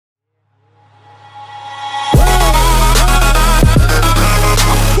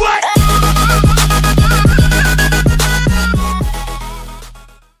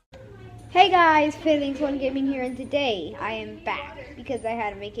Feelings One Gaming here, and today I am back because I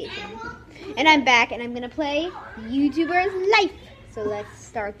had a vacation. And I'm back and I'm gonna play YouTuber's Life. So let's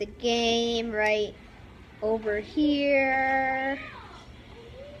start the game right over here.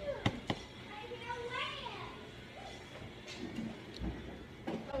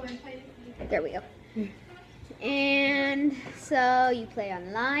 There we go. And so you play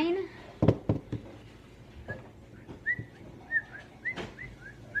online.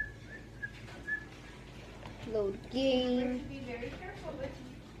 Load game.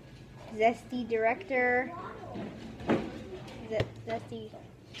 Zesty director. Zesty.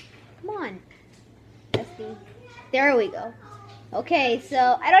 Come on. Zesty. There we go. Okay,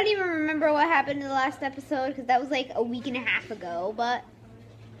 so I don't even remember what happened in the last episode because that was like a week and a half ago, but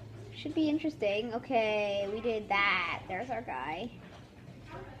should be interesting. Okay, we did that. There's our guy.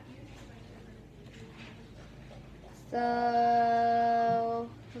 So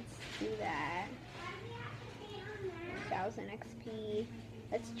let's do that. 1000 XP.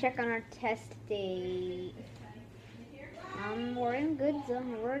 Let's check on our test date. We're in good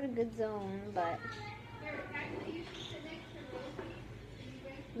zone. We're in a good zone, but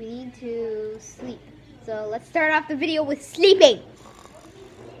we need to sleep. So let's start off the video with sleeping.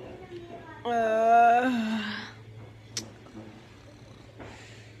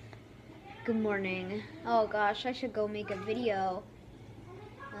 Good morning. Oh gosh, I should go make a video.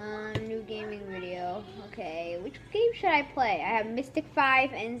 New gaming video. Okay, which game should I play? I have Mystic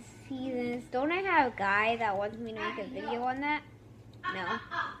 5 and Seasons. Don't I have a guy that wants me to make a video on that?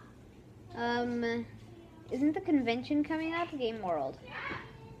 No. Isn't the convention coming up? Game World.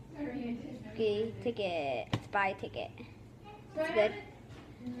 Okay, ticket. Let's buy a ticket. That's good.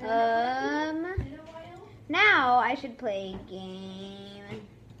 Now I should play a game.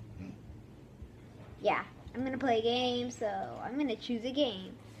 Yeah, I'm gonna play a game, so I'm gonna choose a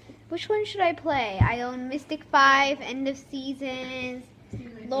game. Which one should I play? I own Mystic 5, End of Seasons,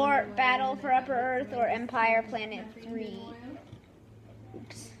 Lord Battle for Upper Earth, or Empire Planet 3.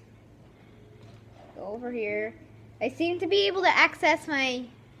 Oops. Go over here. I seem to be able to access my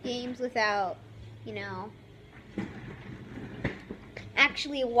games without, you know,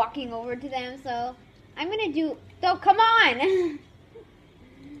 actually walking over to them, so I'm gonna do... Oh, come on!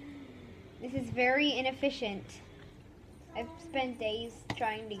 This is very inefficient. I've spent days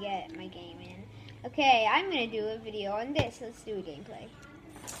trying to get my game in. Okay, I'm gonna do a video on this. Let's do a gameplay.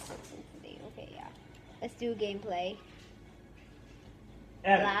 Okay, yeah. Let's do a gameplay.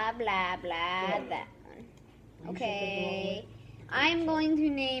 Blah, blah, blah, that one. Okay. I'm going to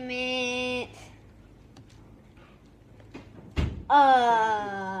name it...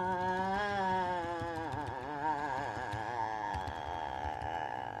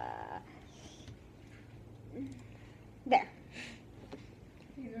 There.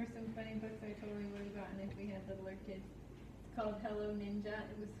 These were some funny books I totally would have gotten if we had littler kids. It's called Hello Ninja.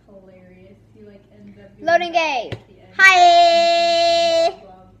 It was hilarious. He like ends up doing Loading game. at the end. Hi.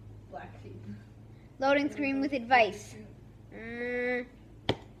 Black sheep. Loading screen with advice.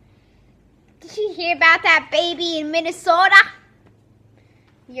 Did you hear about that baby in Minnesota?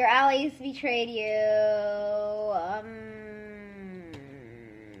 Your allies betrayed you.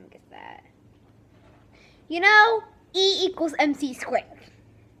 Guess that. You know, E equals MC squared.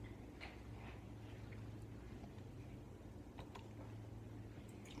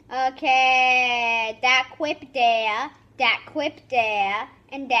 Okay, that quip there, and that quip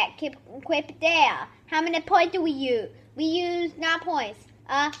there. How many points do we use? We use not points.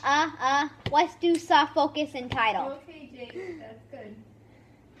 Let's do soft focus and title. Okay, Jake, that's good.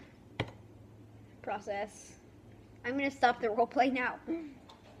 Process. I'm gonna stop the roleplay now.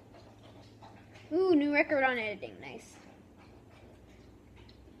 Ooh, new record on editing. Nice.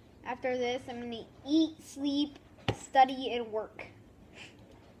 After this, I'm gonna eat, sleep, study, and work.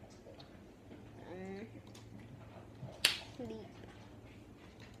 Sleep.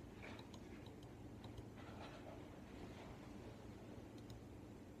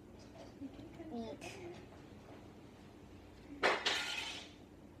 Eat.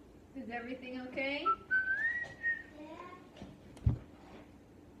 Is everything okay?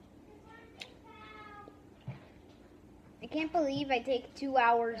 I can't believe I take 2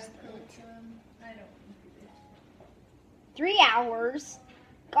 hours to eat. I don't. 3 hours?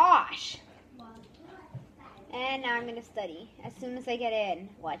 Gosh. And now I'm gonna study as soon as I get in.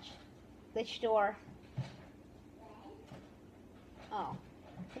 Watch. Glitch door. Oh.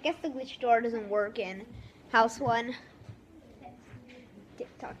 I guess the glitch door doesn't work in House 1.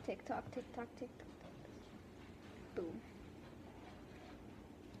 Tick tock, tick tock, tick tock, tick tock. Boom.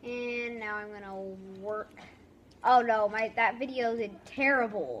 And now I'm gonna work. Oh no, that video is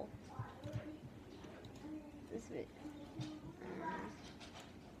terrible.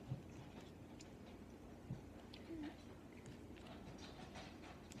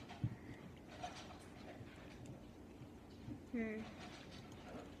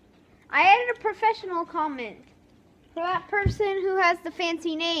 I added a professional comment for that person who has the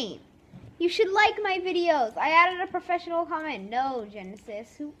fancy name. You should like my videos. I added a professional comment. No,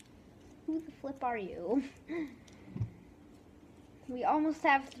 Genesis. Who the flip are you? We almost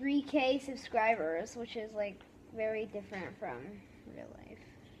have 3K subscribers, which is like very different from real life.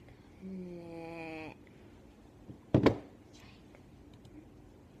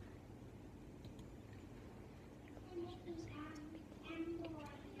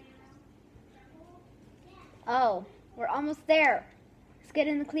 Oh, we're almost there. Let's get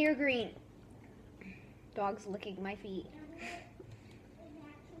in the clear green. Dog's licking my feet.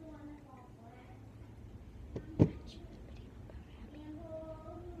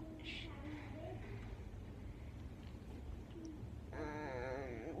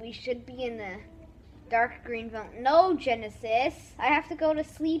 We should be in the dark green zone. No, Genesis. I have to go to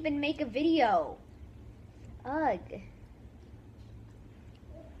sleep and make a video. Ugh.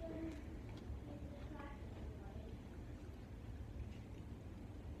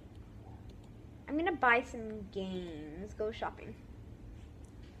 I'm gonna buy some games. Go shopping.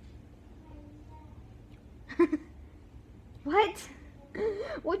 What?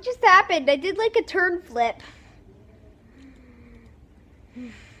 What just happened? I did like a turn flip.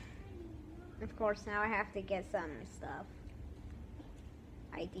 Of course, now I have to get some stuff.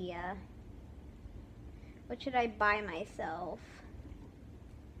 Idea. What should I buy myself?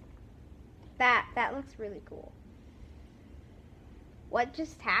 That looks really cool. What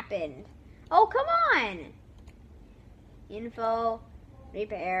just happened? Oh, come on! Info,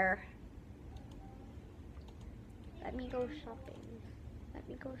 repair. Let me go shopping. Let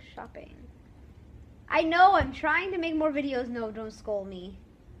me go shopping. I know, I'm trying to make more videos. No, don't scold me.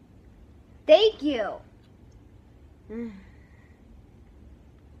 Thank you.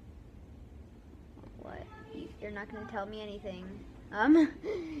 What? You're not going to tell me anything.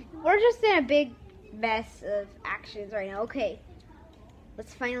 We're just in a big mess of actions right now. Okay.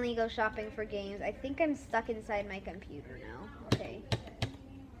 Let's finally go shopping for games. I think I'm stuck inside my computer now. Okay.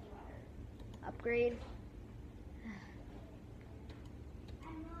 Upgrade.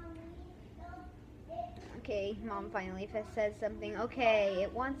 Okay, Mom finally said something. Okay,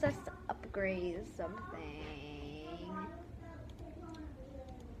 it wants us to upgrade something.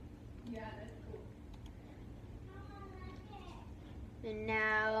 Yeah, that's cool. And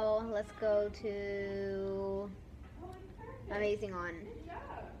now, let's go to Amazing On.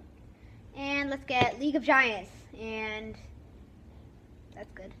 And let's get League of Giants. And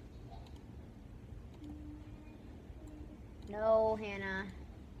that's good. No, Hannah.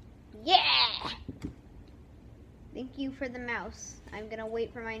 Yeah! Thank you for the mouse. I'm gonna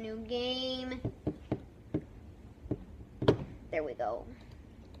wait for my new game. There we go.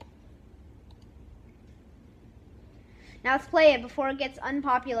 Now let's play it before it gets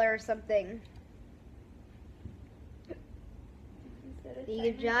unpopular or something.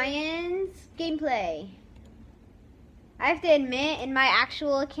 League of Giants gameplay. I have to admit, in my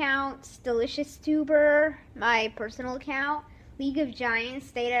actual account, DeliciousTuber, my personal account, League of Giants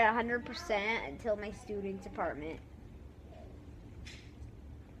stayed at 100% until my student department.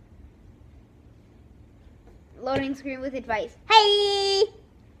 Loading screen with advice. Hey!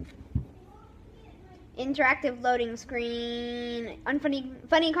 Interactive loading screen.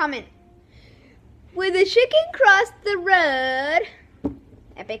 Funny comment. When the chicken crossed the road.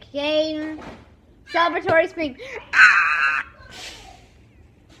 Epic game. Celebratory scream. Ah!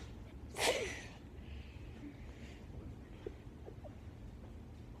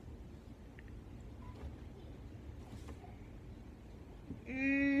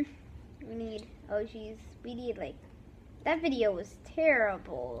 We need like, that video was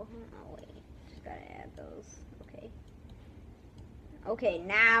terrible. Oh wait, just gotta add those. Okay. Okay,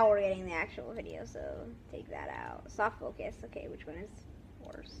 now we're getting the actual video, so take that out. Soft focus. Okay, which one is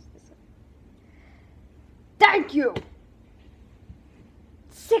worse? This one. Thank you!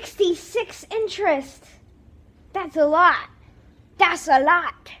 66 interest! That's a lot! That's a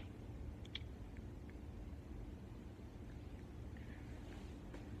lot!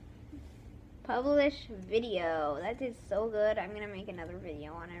 Publish video. That did so good. I'm gonna make another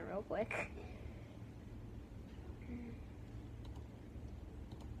video on it real quick.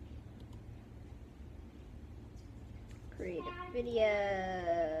 Create a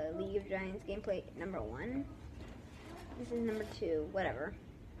video. League of Giants gameplay number 1. This is number 2. Whatever.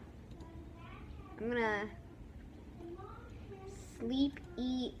 I'm gonna sleep,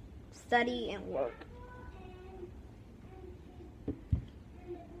 eat, study, and work.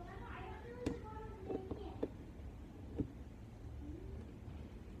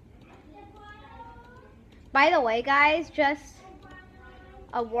 By the way, guys, just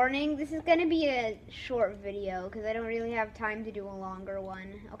a warning. This is going to be a short video because I don't really have time to do a longer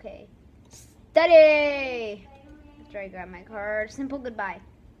one. Okay. Study! After I grab my card. Simple goodbye.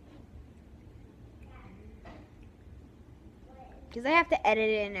 Because I have to edit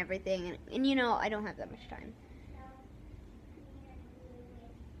it and everything. And you know, I don't have that much time.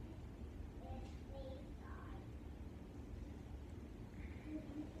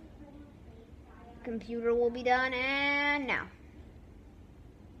 Computer will be done, and now.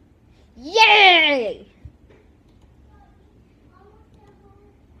 Yay!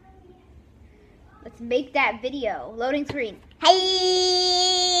 Let's make that video. Loading screen.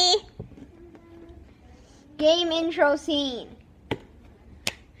 Hey! Game intro scene.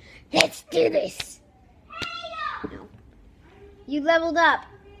 Let's do this. No. You leveled up.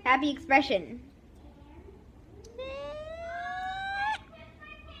 Happy expression.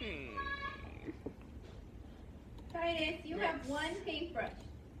 Titus, you have one paintbrush.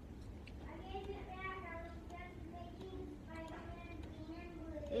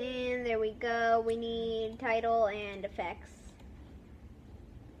 And there we go. We need title and effects.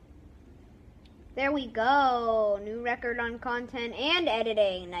 There we go. New record on content and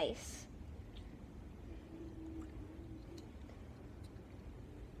editing. Nice.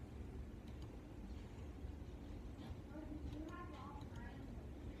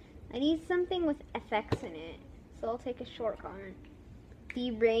 I need something with effects in it. So I'll take a short comment.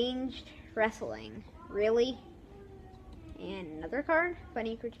 Deranged wrestling. Really? And another card.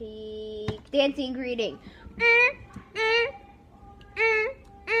 Funny critique. Dancing greeting.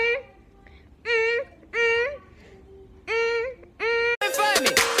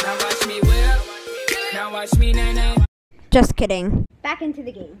 Just kidding. Back into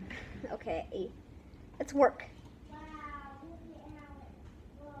the game. Okay. Let's work.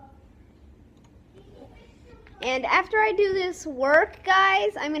 And after I do this work,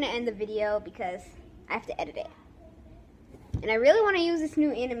 guys, I'm going to end the video because I have to edit it. And I really want to use this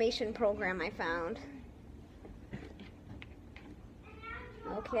new animation program I found.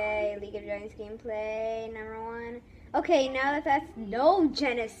 Okay, League of Giants gameplay, number 1. Okay, now that that's no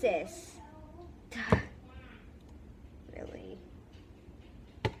Genesis. Really.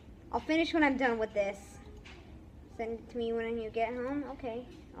 I'll finish when I'm done with this. Send it to me when you get home. Okay,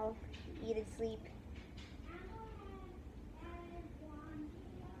 I'll eat and sleep.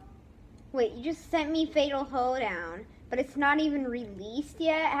 Wait, you just sent me Fatal Hoedown, but it's not even released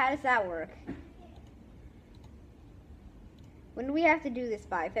yet? How does that work? When do we have to do this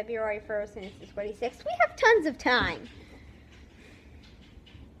by? February 1st and it's the 26th? We have tons of time.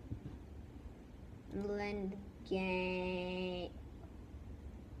 Blend game.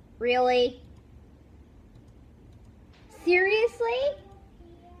 Really? Seriously?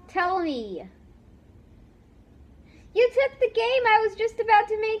 Tell me. You took the game I was just about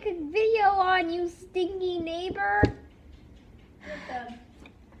to make a video on, you stinky neighbor. How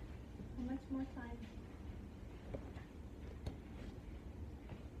much more time?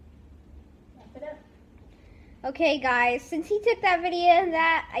 Wrap it up. Okay, guys, since he took that video and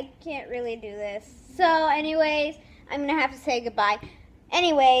that, I can't really do this. So, anyways, I'm going to have to say goodbye.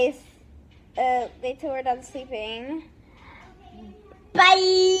 Anyways, they two are done sleeping.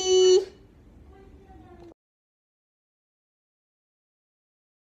 Bye!